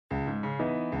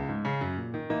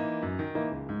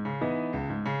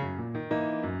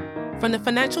From the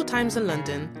Financial Times in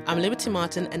London, I'm Liberty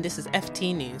Martin and this is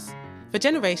FT News. For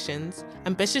generations,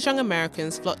 ambitious young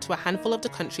Americans flocked to a handful of the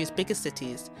country's biggest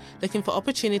cities, looking for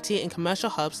opportunity in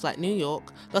commercial hubs like New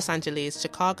York, Los Angeles,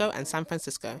 Chicago and San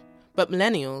Francisco. But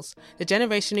millennials, the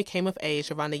generation who came of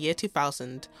age around the year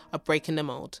 2000, are breaking the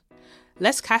mold.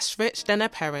 Less cash-rich than their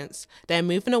parents, they are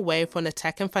moving away from the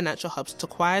tech and financial hubs to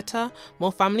quieter,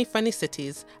 more family-friendly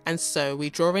cities, and so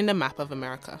redrawing the map of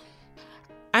America.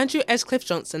 Andrew Edgecliffe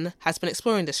Johnson has been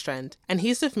exploring this trend, and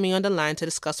he's with me on the line to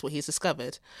discuss what he's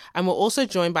discovered. And we're also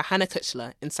joined by Hannah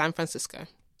Kutchler in San Francisco.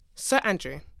 So,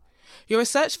 Andrew, your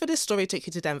research for this story took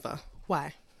you to Denver.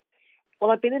 Why?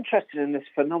 Well, I've been interested in this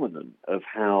phenomenon of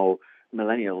how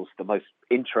millennials, the most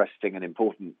interesting and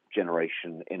important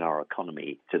generation in our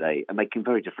economy today, are making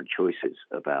very different choices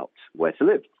about where to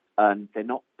live. And they're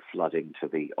not flooding to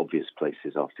the obvious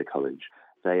places after college.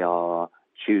 They are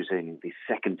choosing the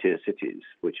second-tier cities,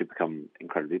 which have become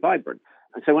incredibly vibrant.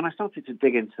 And so when I started to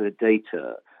dig into the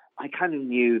data, I kind of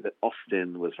knew that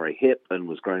Austin was very hip and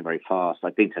was growing very fast.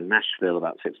 I'd been to Nashville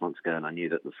about 6 months ago, and I knew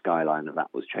that the skyline of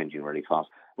that was changing really fast.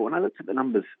 But when I looked at the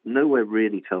numbers, nowhere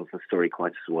really tells the story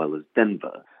quite as well as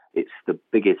Denver. It's the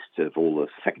biggest of all the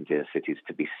second-tier cities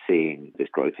to be seeing this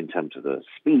growth in terms of the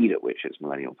speed at which its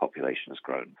millennial population has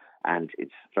grown. And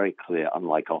it's very clear,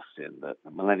 unlike Austin, that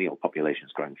the millennial population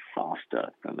is growing faster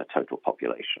than the total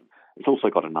population. It's also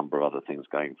got a number of other things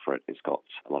going for it. It's got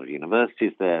a lot of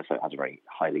universities there, so it has a very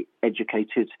highly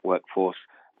educated workforce.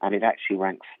 And it actually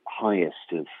ranks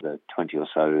highest of the 20 or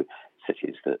so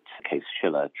cities that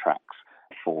Case-Shiller tracks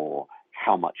for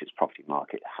how much its property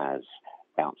market has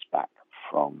bounced back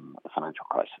from the financial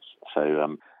crisis.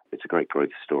 So it's a great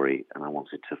growth story, and I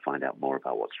wanted to find out more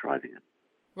about what's driving it.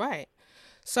 Right.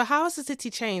 So how has the city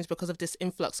changed because of this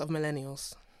influx of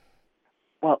millennials?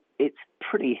 Well, it's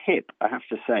pretty hip, I have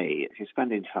to say. If you're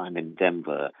spending time in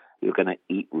Denver, you're going to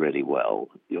eat really well.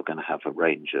 You're going to have a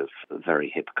range of very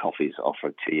hip coffees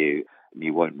offered to you.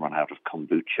 You won't run out of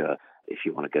kombucha if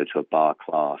you want to go to a bar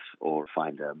class or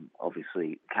find,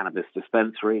 obviously, cannabis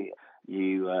dispensary.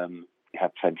 You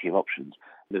have plenty of options.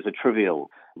 There's a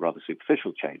trivial, rather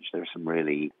superficial change. There are some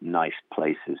really nice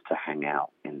places to hang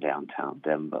out in downtown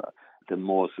Denver. The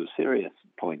more sort of serious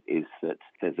point is that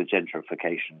there's a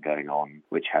gentrification going on,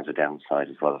 which has a downside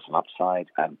as well as an upside.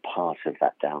 And part of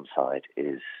that downside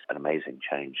is an amazing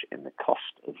change in the cost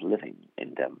of living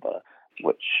in Denver,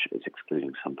 which is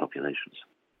excluding some populations.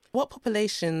 What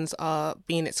populations are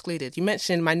being excluded? You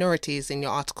mentioned minorities in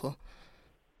your article.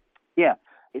 Yeah.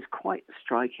 It's quite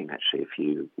striking, actually, if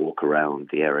you walk around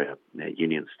the area near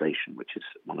Union Station, which is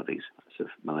one of these sort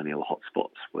of millennial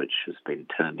hotspots, which has been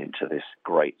turned into this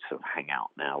great sort of hangout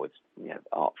now with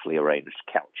artfully arranged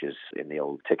couches in the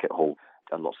old ticket hall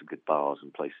and lots of good bars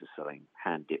and places selling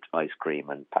hand-dipped ice cream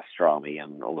and pastrami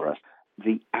and all the rest.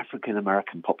 The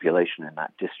African-American population in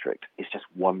that district is just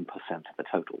 1% of the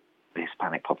total. The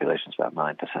Hispanic population is about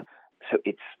 9%. So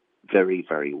it's very,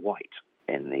 very white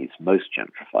in these most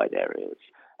gentrified areas.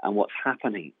 And what's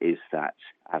happening is that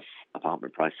as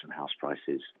apartment prices and house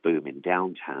prices boom in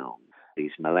downtown, these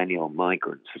millennial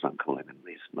migrants, as I'm calling them,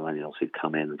 these millennials who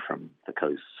come in from the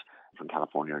coasts, from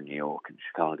California and New York and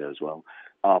Chicago as well,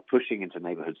 are pushing into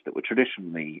neighborhoods that were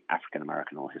traditionally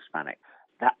African-American or Hispanic.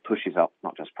 That pushes up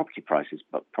not just property prices,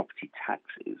 but property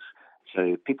taxes.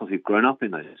 So people who've grown up in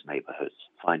those neighborhoods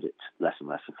find it less and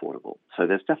less affordable. So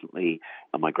there's definitely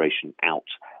a migration out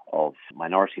of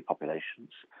minority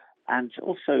populations. And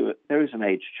also, there is an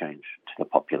age change to the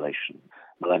population.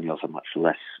 Millennials are much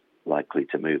less likely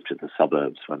to move to the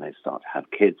suburbs when they start to have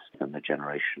kids than the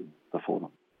generation before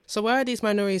them. So where are these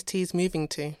minorities moving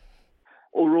to?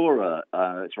 Aurora,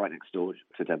 it's right next door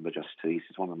to Denver, just to the east.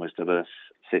 It's one of the most diverse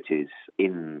cities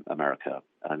in America,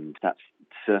 and that's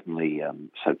certainly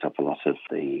soaked up a lot of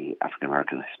the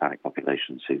African-American and Hispanic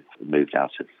populations who've moved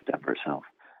out of Denver itself.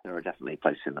 There are definitely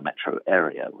places in the metro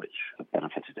area which have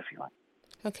benefited, if you like.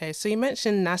 Okay, so you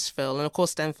mentioned Nashville and, of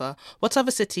course, Denver. What other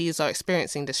cities are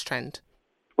experiencing this trend?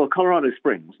 Well, Colorado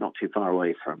Springs, not too far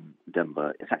away from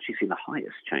Denver, has actually seen the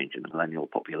highest change in the millennial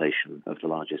population of the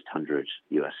largest 100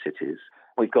 U.S. cities.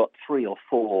 We've got 3 or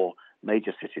 4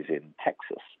 major cities in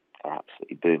Texas are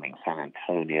absolutely booming. San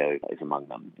Antonio is among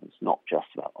them. It's not just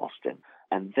about Austin.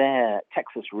 And there,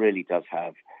 Texas really does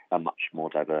have a much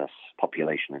more diverse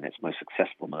population, and its most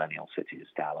successful millennial city is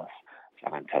Dallas,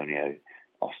 San Antonio,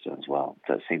 Austin as well.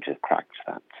 So it seems to have cracked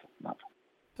that nut.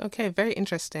 Okay, very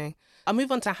interesting. I'll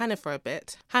move on to Hannah for a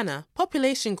bit. Hannah,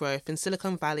 population growth in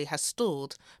Silicon Valley has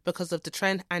stalled because of the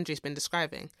trend Andrew's been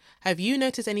describing. Have you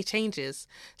noticed any changes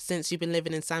since you've been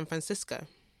living in San Francisco?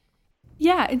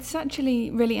 Yeah, it's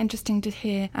actually really interesting to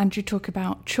hear Andrew talk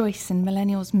about choice and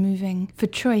millennials moving for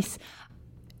choice.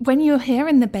 When you're here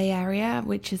in the Bay Area,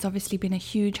 which has obviously been a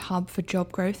huge hub for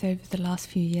job growth over the last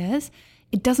few years,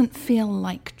 it doesn't feel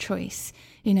like choice.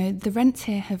 You know, the rents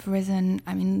here have risen.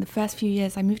 I mean, the first few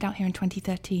years, I moved out here in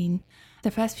 2013.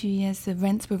 The first few years, the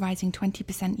rents were rising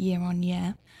 20% year on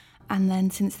year. And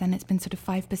then since then, it's been sort of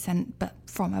 5%, but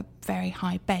from a very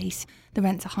high base. The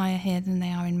rents are higher here than they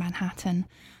are in Manhattan.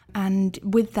 And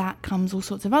with that comes all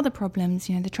sorts of other problems.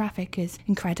 You know, the traffic is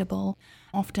incredible.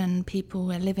 Often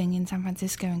people are living in San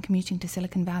Francisco and commuting to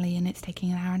Silicon Valley, and it's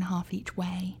taking an hour and a half each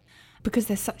way. Because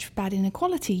there's such bad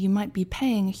inequality, you might be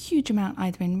paying a huge amount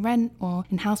either in rent or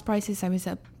in house prices. I was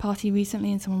at a party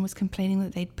recently and someone was complaining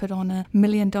that they'd put on $1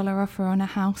 million offer on a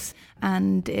house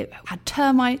and it had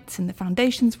termites and the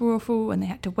foundations were awful and they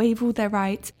had to waive all their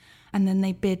rights. And then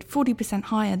they bid 40%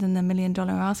 higher than the $1 million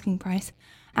asking price.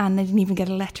 And they didn't even get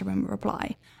a letter in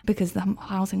reply because the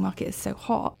housing market is so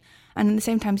hot. And at the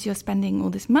same time as you're spending all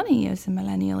this money as a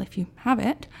millennial, if you have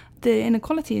it, the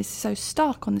inequality is so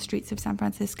stark on the streets of San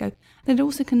Francisco that it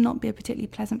also cannot be a particularly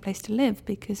pleasant place to live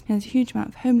because there's a huge amount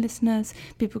of homelessness.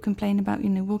 People complain about,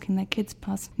 walking their kids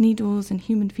past needles and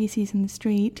human feces in the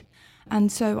street. And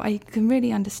so I can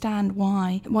really understand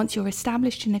why, once you're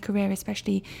established in a career,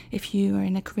 especially if you are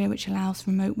in a career which allows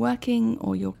remote working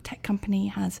or your tech company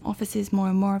has offices, more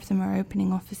and more of them are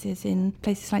opening offices in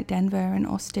places like Denver and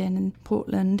Austin and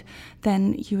Portland,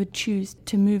 then you would choose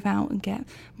to move out and get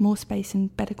more space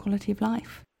and better quality of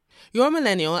life. You're a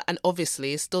millennial and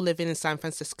obviously still living in San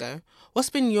Francisco.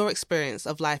 What's been your experience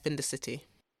of life in the city?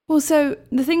 Well, so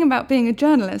the thing about being a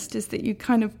journalist is that you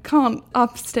kind of can't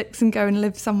up sticks and go and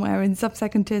live somewhere in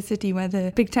sub-second tier city where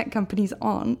the big tech companies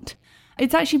aren't.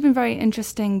 It's actually been very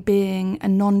interesting being a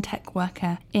non-tech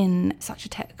worker in such a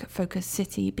tech-focused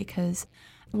city because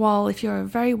while if you're a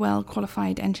very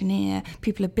well-qualified engineer,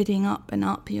 people are bidding up and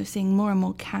up, you're seeing more and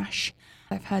more cash.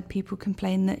 I've heard people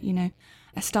complain that,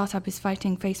 a startup is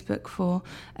fighting Facebook for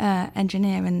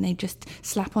engineer and they just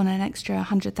slap on an extra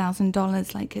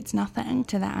 $100,000 like it's nothing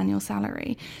to their annual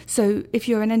salary. So if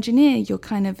you're an engineer, you're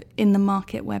kind of in the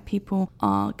market where people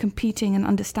are competing and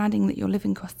understanding that your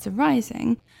living costs are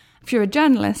rising. If you're a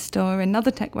journalist or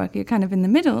another tech worker, you're kind of in the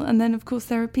middle. And then, of course,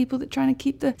 there are people that are trying to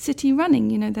keep the city running.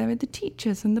 There are the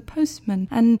teachers and the postmen.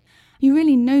 And you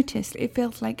really notice it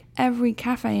feels like every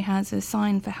cafe has a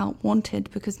sign for help wanted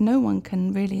because no one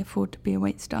can really afford to be a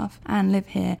waitstaff and live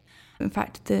here. In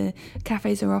fact, the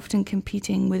cafes are often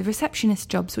competing with receptionist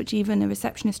jobs, which even a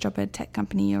receptionist job at a tech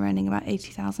company, you're earning about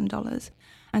 $80,000.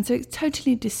 And so it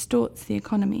totally distorts the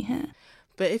economy here.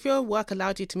 But if your work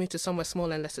allowed you to move to somewhere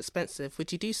smaller and less expensive,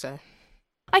 would you do so?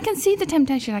 I can see the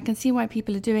temptation. I can see why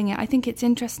people are doing it. I think it's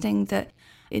interesting that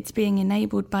it's being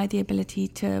enabled by the ability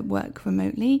to work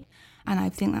remotely. And I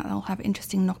think that will have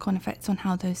interesting knock-on effects on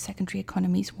how those secondary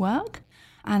economies work.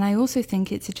 And I also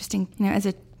think it's interesting, as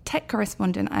a tech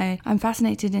correspondent, I'm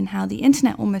fascinated in how the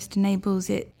internet almost enables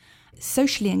it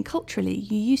socially and culturally.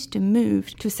 You used to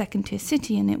move to a second-tier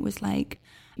city and it was like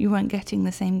you weren't getting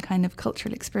the same kind of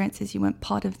cultural experiences. You weren't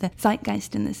part of the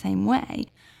zeitgeist in the same way.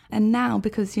 And now,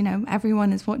 because,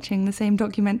 everyone is watching the same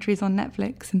documentaries on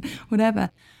Netflix and whatever,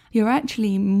 you're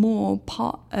actually more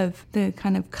part of the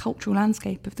kind of cultural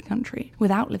landscape of the country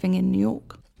without living in New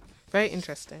York. Very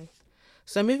interesting.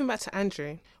 So moving back to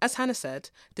Andrew, as Hannah said,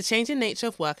 the changing nature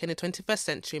of work in the 21st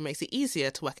century makes it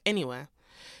easier to work anywhere.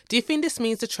 Do you think this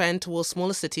means the trend towards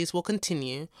smaller cities will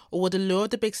continue, or will the lure of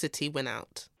the big city win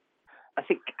out? I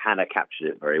think Hannah captured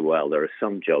it very well. There are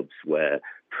some jobs where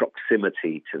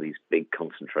proximity to these big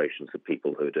concentrations of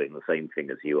people who are doing the same thing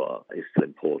as you are is still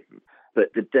important.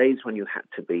 But the days when you had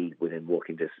to be within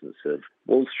walking distance of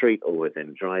Wall Street or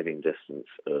within driving distance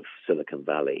of Silicon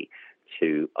Valley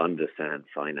to understand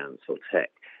finance or tech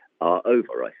are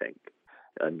over, I think.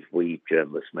 And we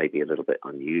journalists may be a little bit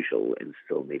unusual in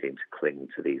still needing to cling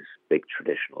to these big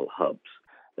traditional hubs.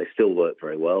 They still work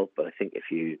very well, but I think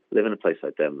if you live in a place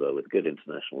like Denver with a good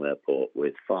international airport,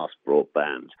 with fast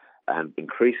broadband, and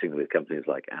increasingly with companies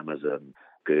like Amazon,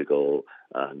 Google,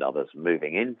 and others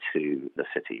moving into the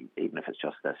city, even if it's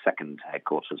just their second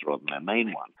headquarters rather than their main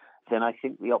one, then I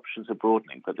think the options are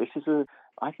broadening. But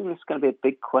I think this is going to be a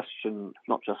big question,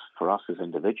 not just for us as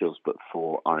individuals, but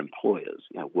for our employers.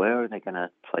 Where are they going to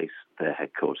place their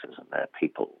headquarters and their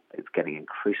people? It's getting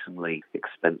increasingly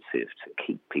expensive to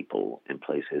keep people in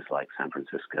places like San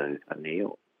Francisco and New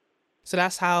York. So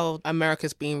that's how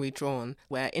America's being redrawn,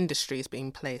 where industry is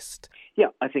being placed. Yeah,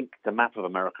 I think the map of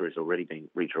America is already being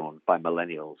redrawn by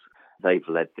millennials. They've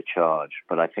led the charge,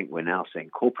 but I think we're now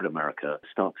seeing corporate America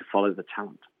start to follow the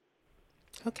talent.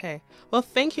 Okay. Well,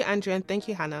 thank you, Andrew, and thank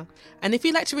you, Hannah. And if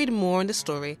you'd like to read more on the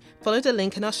story, follow the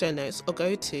link in our show notes or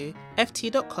go to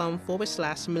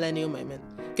ft.com/millennial moment.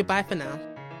 Goodbye for now.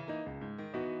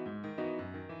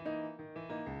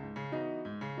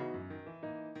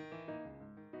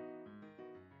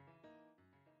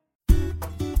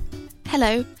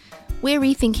 Hello. We're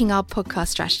rethinking our podcast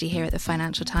strategy here at the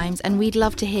Financial Times, and we'd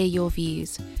love to hear your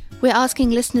views. We're asking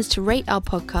listeners to rate our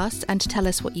podcasts and to tell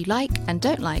us what you like and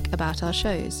don't like about our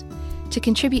shows. To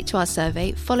contribute to our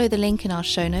survey, follow the link in our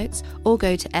show notes or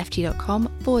go to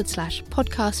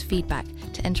ft.com/podcast feedback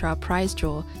to enter our prize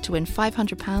draw to win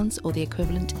 £500 or the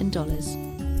equivalent in dollars.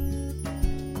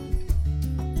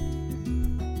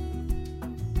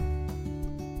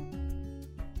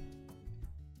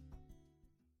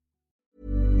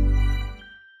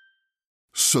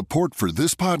 Support for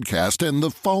this podcast and the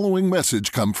following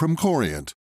message come from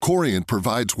Corient. Corient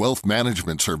provides wealth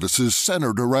management services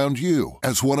centered around you.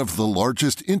 As one of the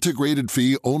largest integrated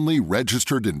fee-only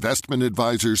registered investment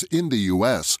advisors in the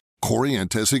U.S.,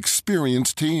 Corient has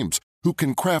experienced teams who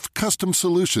can craft custom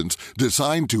solutions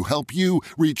designed to help you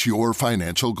reach your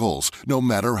financial goals, no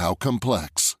matter how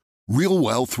complex. Real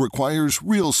wealth requires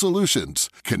real solutions.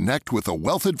 Connect with a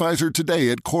wealth advisor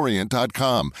today at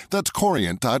Corient.com. That's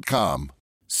Corient.com.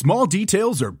 Small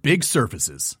details are big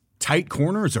surfaces. Tight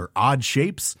corners are odd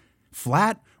shapes.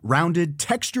 Flat, rounded,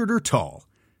 textured, or tall.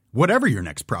 Whatever your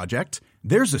next project,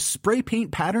 there's a spray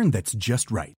paint pattern that's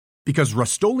just right. Because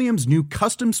Rust-Oleum's new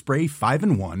Custom Spray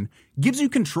 5-in-1 gives you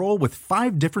control with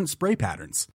 5 different spray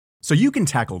patterns. So you can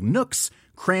tackle nooks,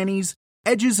 crannies,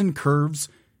 edges, and curves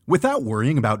without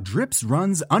worrying about drips,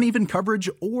 runs, uneven coverage,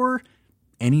 or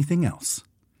anything else.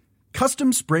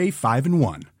 Custom Spray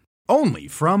 5-in-1. Only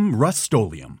from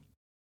Rust-Oleum.